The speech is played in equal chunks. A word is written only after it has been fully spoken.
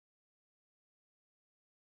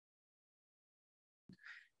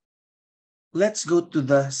Let's go to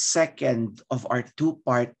the second of our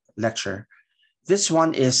two-part lecture. This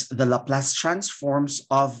one is the Laplace transforms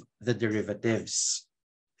of the derivatives.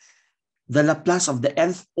 The Laplace of the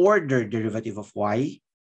nth order derivative of y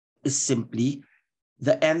is simply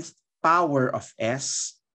the nth power of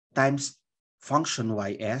s times function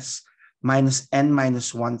ys minus n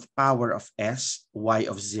minus 1th power of s, y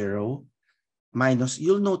of 0, minus,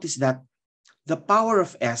 you'll notice that the power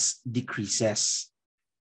of s decreases.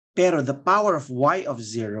 Pero the power of y of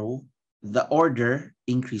 0, the order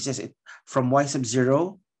increases. It from y sub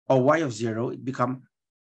 0 or y of 0, it becomes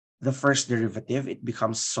the first derivative, it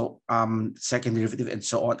becomes second derivative, and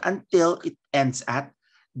so on until it ends at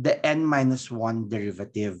the n minus 1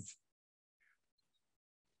 derivative.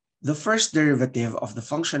 The first derivative of the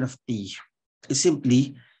function of t is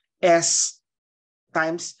simply s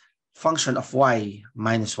times function of y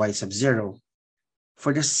minus y sub 0.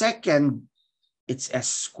 For the second, it's s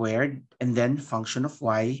squared and then function of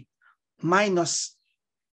y minus,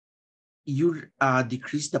 you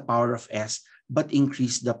decrease the power of s but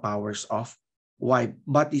increase the powers of y,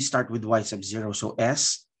 but you start with y sub 0, so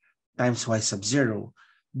s times y sub 0.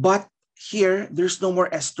 But here there's no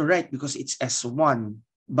more s to write because it's s1,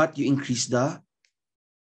 but you increase the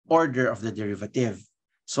order of the derivative.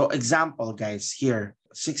 So example, guys, here,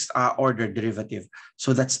 sixth order derivative.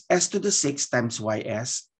 So that's s to the 6 times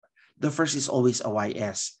ys. The first is always a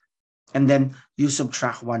ys. And then you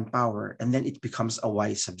subtract 1 power, and then it becomes a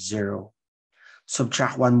y sub 0.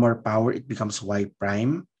 Subtract 1 more power, it becomes y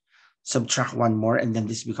prime. Subtract 1 more, and then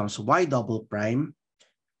this becomes y double prime,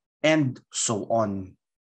 and so on.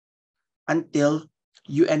 Until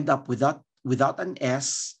you end up without an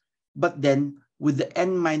s, but then with the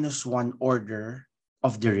n minus 1 order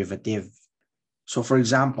of derivative. So for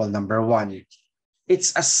example, number 1,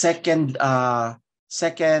 it's a second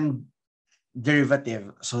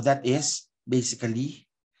derivative. So that is basically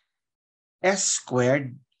s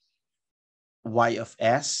squared y of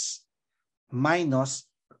s minus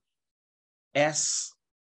s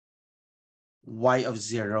y of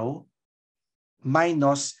 0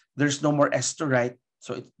 minus, there's no more s to write,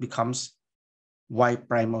 so it becomes y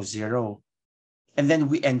prime of 0. And then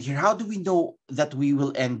we end here. How do we know that we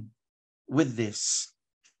will end with this?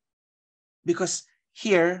 Because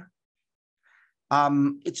here,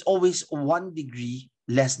 it's always 1 degree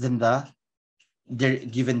less than the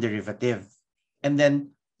given derivative. And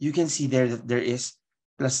then you can see there that there is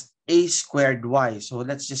plus a squared y. So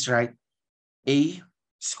let's just write a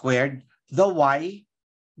squared. The y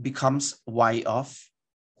becomes y of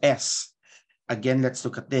s. Again, let's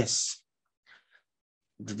look at this.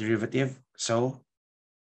 The derivative. So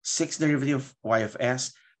 6th derivative of y of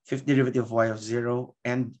s, 5th derivative of y of 0,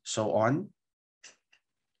 and so on.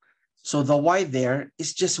 So the y there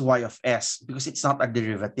is just y of s because it's not a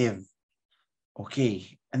derivative.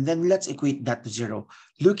 Okay, and then let's equate that to 0.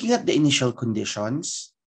 Looking at the initial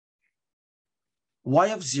conditions, y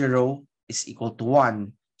of 0 is equal to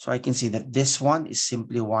 1. So I can see that this one is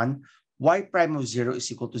simply 1. Y prime of 0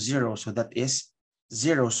 is equal to 0. So that is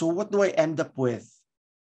 0. So what do I end up with?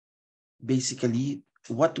 Basically,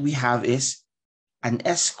 what we have is an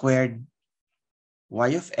s squared y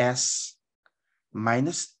of s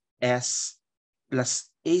minus s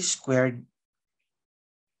plus a squared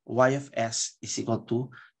y of s is equal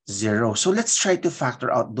to 0. So let's try to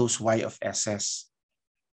factor out those y of s's.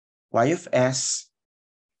 Y of s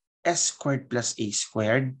squared plus a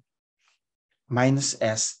squared minus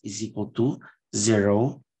s is equal to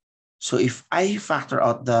 0. So if I factor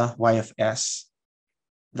out the y of s,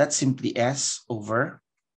 that's simply s over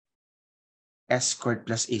s squared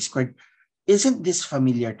plus a squared. Isn't this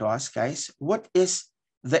familiar to us, guys? What is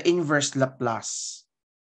the inverse Laplace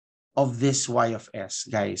of this y of s,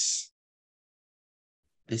 guys?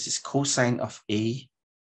 This is cosine of a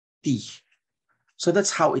t. So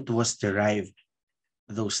that's how it was derived,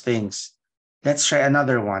 those things. Let's try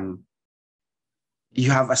another one.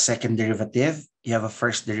 You have a second derivative, you have a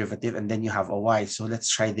first derivative, and then you have a y. So let's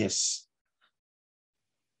try this.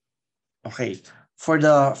 Okay, for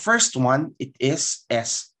the first one, it is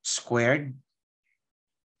s squared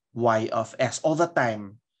y of s. All the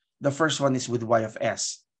time, the first one is with y of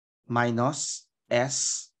s minus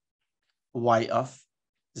s y of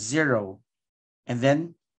 0. And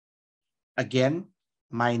then, again,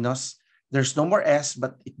 minus, there's no more s,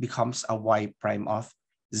 but it becomes a y prime of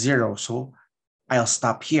 0. So I'll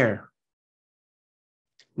stop here.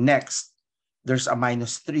 Next, there's a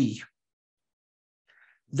minus 3.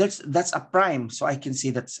 That's a prime. So I can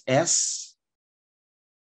say that's s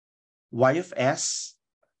y of s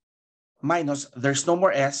minus, there's no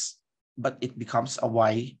more s, but it becomes a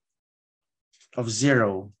y of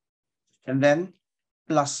 0. And then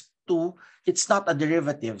plus 2, it's not a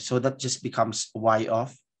derivative, so that just becomes y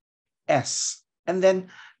of s. And then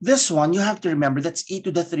this one, you have to remember that's e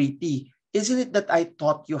to the 3t. Isn't it that I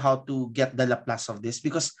taught you how to get the Laplace of this?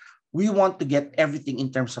 Because we want to get everything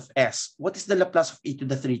in terms of s. What is the Laplace of e to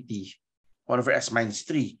the 3t? 1 over s minus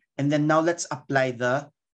 3. And then now let's apply the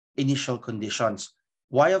initial conditions.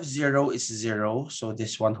 Y of 0 is 0. So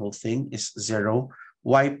this one whole thing is 0.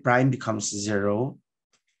 Y prime becomes 0.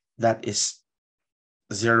 That is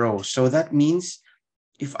 0. So that means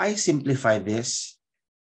if I simplify this,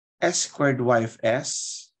 s squared y of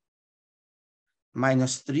s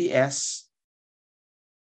minus 3s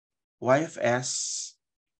y of s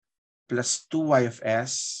plus 2y of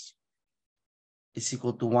s is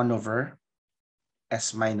equal to 1 over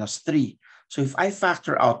s minus 3. So if I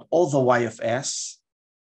factor out all the y of s,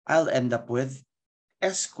 I'll end up with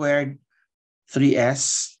s squared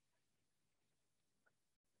 3s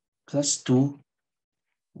plus 2,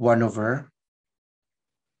 1 over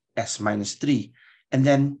s minus 3. And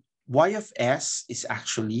then y of s is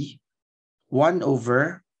actually 1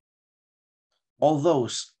 over all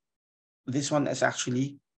those. This one is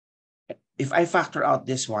actually, if I factor out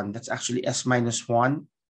this one, that's actually s minus 1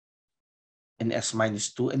 and s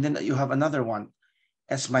minus 2. And then you have another one,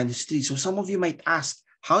 s minus 3. So some of you might ask,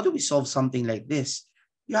 how do we solve something like this?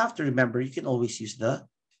 You have to remember, you can always use the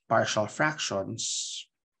partial fractions.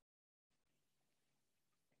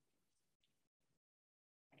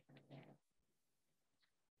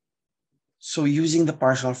 So using the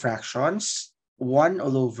partial fractions, 1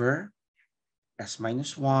 all over s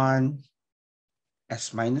minus 1,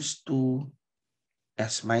 s minus 2,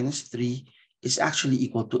 s minus 3 is actually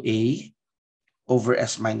equal to a over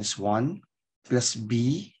s minus 1 plus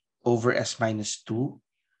b over s minus 2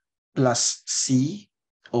 plus c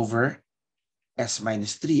over s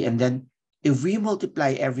minus 3. And then if we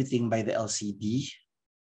multiply everything by the LCD,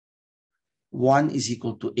 1 is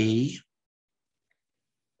equal to a,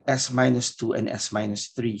 s minus 2 and s minus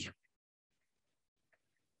 3.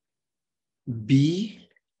 b,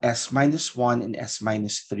 s minus 1 and s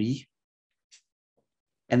minus 3.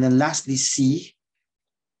 And then lastly, c,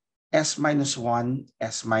 s minus 1,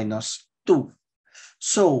 s minus 2.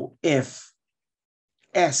 So if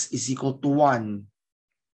s is equal to 1,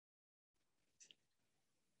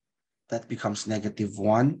 that becomes negative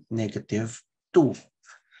 1, negative 2.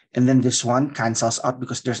 And then this one cancels out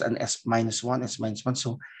because there's an s minus 1, s minus 1.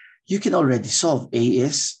 So you can already solve. A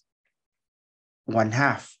is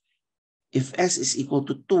 1/2. If s is equal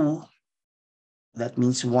to 2, that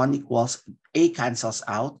means 1 equals, a cancels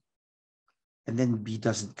out, and then b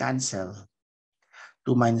doesn't cancel.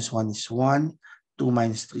 2 minus 1 is 1. 2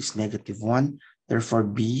 minus 3 is negative 1. Therefore,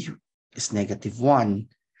 b is negative 1.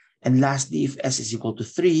 And lastly, if s is equal to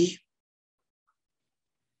 3,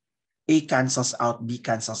 a cancels out, b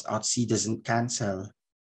cancels out, c doesn't cancel.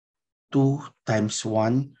 2 times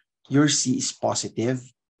 1, your c is positive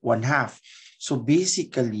 1/2. So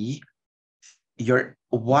basically, your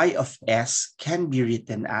y of s can be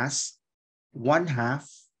written as 1/2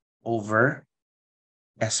 over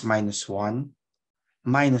s minus 1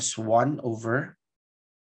 minus 1 over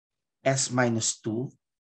s minus 2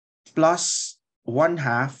 plus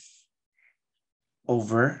 1/2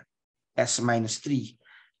 over s minus 3.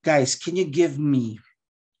 Guys, can you give me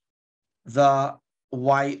the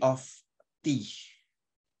y of t?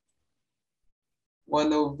 1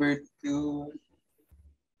 over 2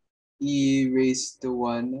 e raised to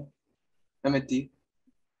 1, t,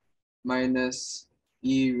 minus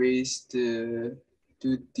e raised to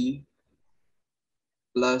 2t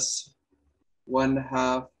plus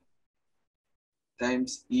 1/2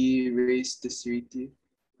 times e raised to 3t.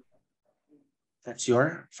 That's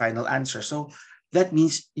your final answer. So that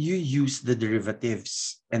means you use the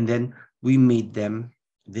derivatives and then we made them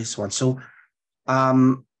this one. So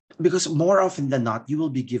because more often than not, you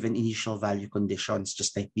will be given initial value conditions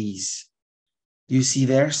just like these. You see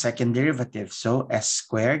there, second derivative. So s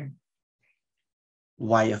squared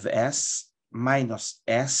y of s minus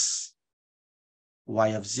s y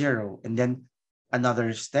of 0. And then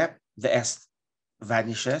another step, the s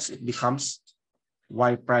vanishes. It becomes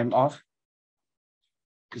y prime of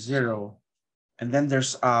 0. And then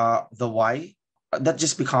there's the y. That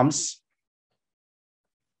just becomes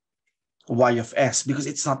y of s because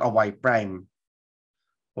it's not a y prime.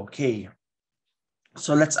 Okay.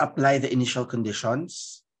 So let's apply the initial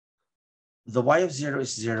conditions. The y of 0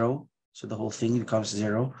 is 0. So the whole thing becomes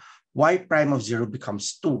 0. Y prime of 0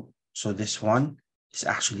 becomes 2. So this one is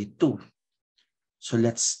actually 2. So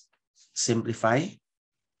let's simplify.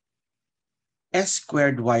 S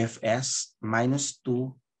squared y of s minus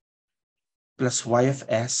 2 plus y of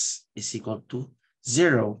s is equal to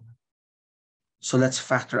 0. So let's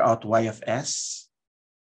factor out y of s.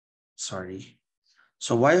 Sorry.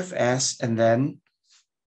 So y of s, and then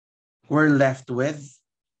we're left with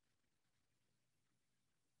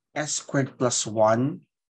s squared plus 1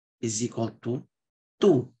 is equal to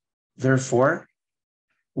 2. Therefore,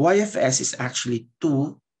 y of s is actually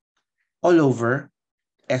 2 all over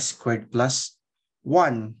s squared plus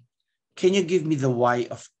 1. Can you give me the y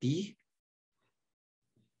of t?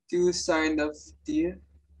 2 sine of t.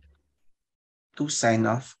 2 sine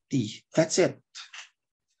of t. That's it.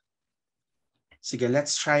 Sige,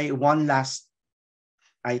 let's try one last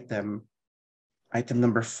item. Item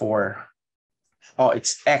number 4. Oh,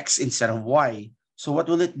 it's x instead of y. So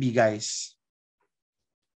what will it be, guys?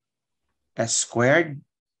 S squared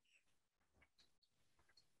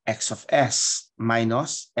x of s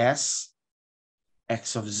minus s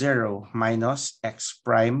x of 0 minus x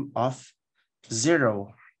prime of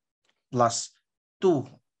 0 plus 2.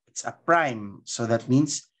 It's a prime. So that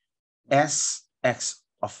means s x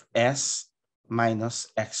of s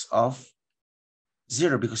minus x of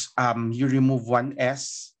 0, because you remove one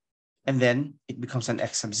s and then it becomes an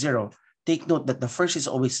x of 0. Take note that the first is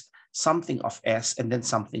always something of s and then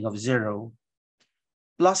something of 0.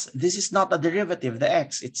 Plus, this is not a derivative, the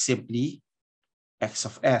x. It's simply x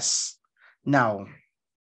of s. Now,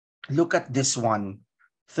 look at this one.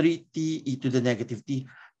 3t e to the negative t.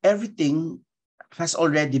 Everything has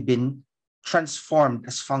already been transformed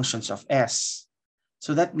as functions of s.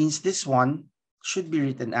 So that means this one should be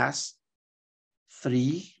written as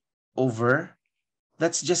 3 over,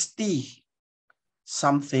 that's just t,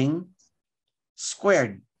 something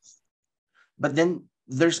squared. But then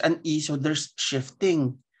there's an e, so there's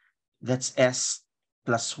shifting. That's s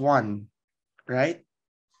plus 1, right?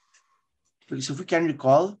 Because if we can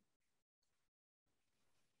recall,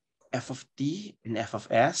 f of t and f of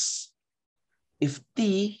s, if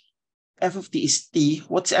t, f of t is t,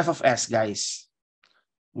 what's f of s, guys?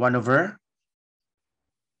 1 over,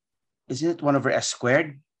 isn't it 1 over s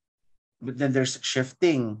squared? But then there's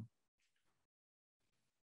shifting.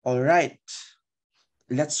 All right.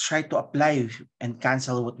 Let's try to apply and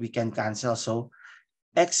cancel what we can cancel. So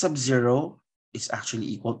x sub 0 is actually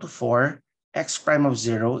equal to 4. X prime of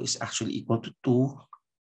 0 is actually equal to 2.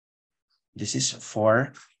 This is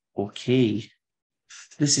 4. Okay.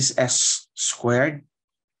 This is s squared,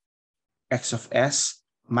 x of s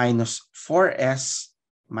minus 4s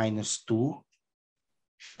minus 2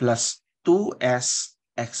 plus 2s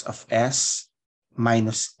x of s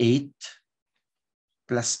minus 8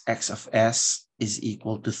 plus x of s is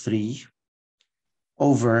equal to 3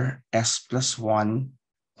 over s plus 1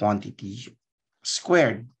 quantity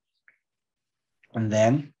squared. And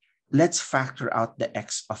then let's factor out the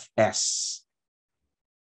x of s.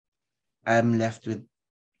 I'm left with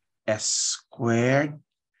s squared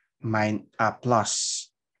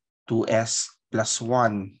plus 2s plus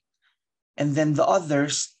 1. And then the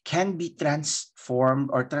others can be transformed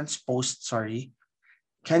or transposed,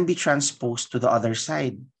 can be transposed to the other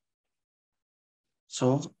side.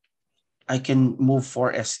 So I can move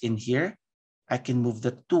 4s in here. I can move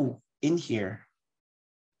the 2 in here.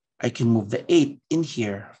 I can move the 8 in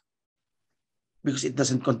here. Because it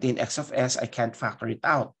doesn't contain x of s, I can't factor it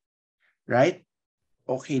out, right?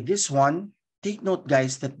 Okay, this one, take note,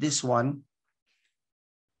 guys, that this one,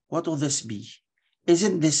 what will this be?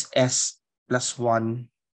 Isn't this s plus 1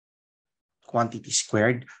 quantity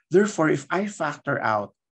squared? Therefore, if I factor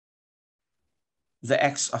out the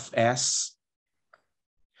x of s,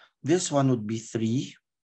 this one would be 3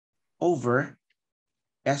 over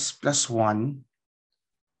s plus 1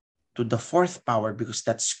 to the 4th power, because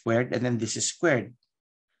that's squared, and then this is squared.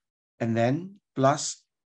 And then plus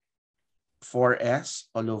 4s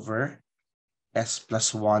all over s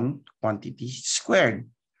plus 1 quantity squared.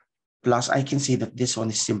 Plus, I can say that this one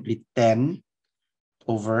is simply 10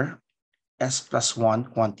 over s plus 1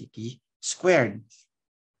 quantity squared.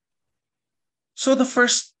 So the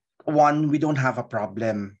first one, we don't have a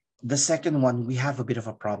problem. The second one, we have a bit of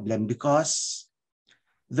a problem because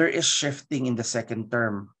there is shifting in the second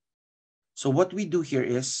term. So what we do here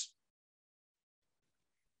is,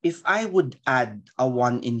 if I would add a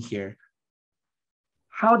 1 in here,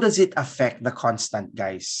 how does it affect the constant,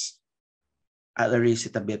 guys? I'll erase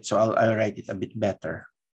it a bit, so I'll write it a bit better.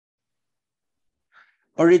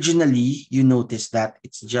 Originally, you notice that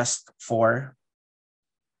it's just 4s.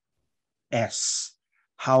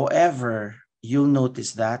 However, you'll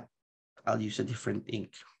notice that I'll use a different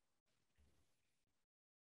ink.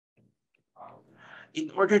 In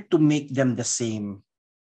order to make them the same,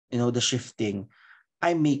 the shifting,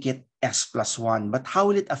 I make it s plus 1. But how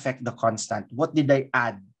will it affect the constant? What did I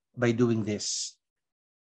add by doing this?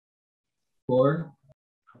 4.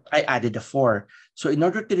 I added a 4. So in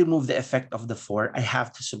order to remove the effect of the 4, I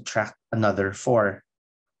have to subtract another 4.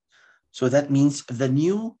 So that means the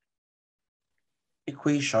new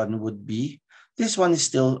equation would be, this one is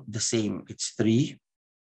still the same. It's 3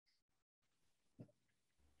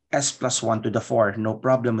 s plus 1 to the 4. No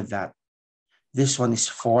problem with that. This one is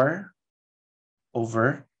 4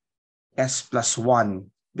 over s plus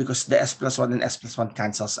 1 because the s plus 1 and s plus 1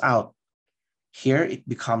 cancels out. Here it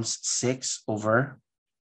becomes 6 over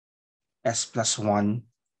s plus 1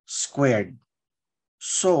 squared.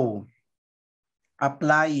 So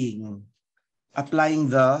applying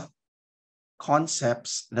the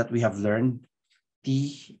concepts that we have learned,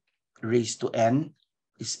 t raised to n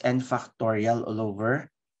is n factorial all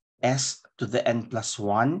over s to the n plus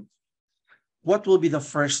 1. What will be the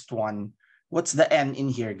first one? What's the n in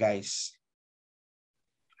here, guys?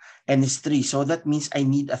 N is 3. So that means I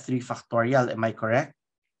need a 3 factorial. Am I correct?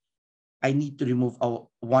 I need to remove a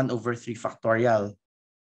 1 over 3 factorial.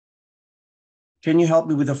 Can you help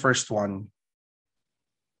me with the first one?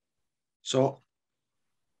 So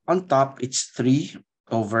on top, it's 3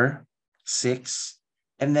 over 6.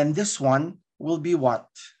 And then this one will be what?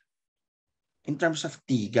 In terms of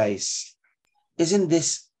t, guys, isn't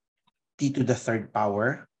this t to the third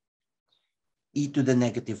power? E to the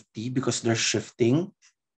negative t because they're shifting.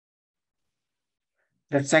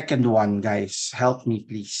 The second one, guys, help me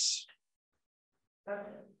please.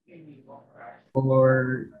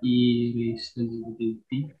 4e raised to negative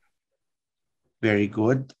t. Very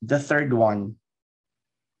good. The third one.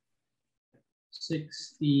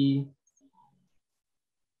 6t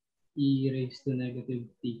e raised to negative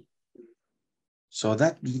t. So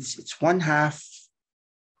that means it's 1/2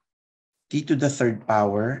 t to the third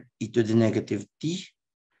power e to the negative t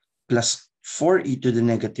plus 4e to the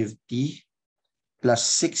negative t plus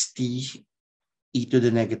 6t e to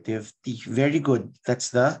the negative t. Very good. That's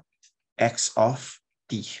the x of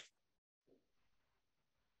t.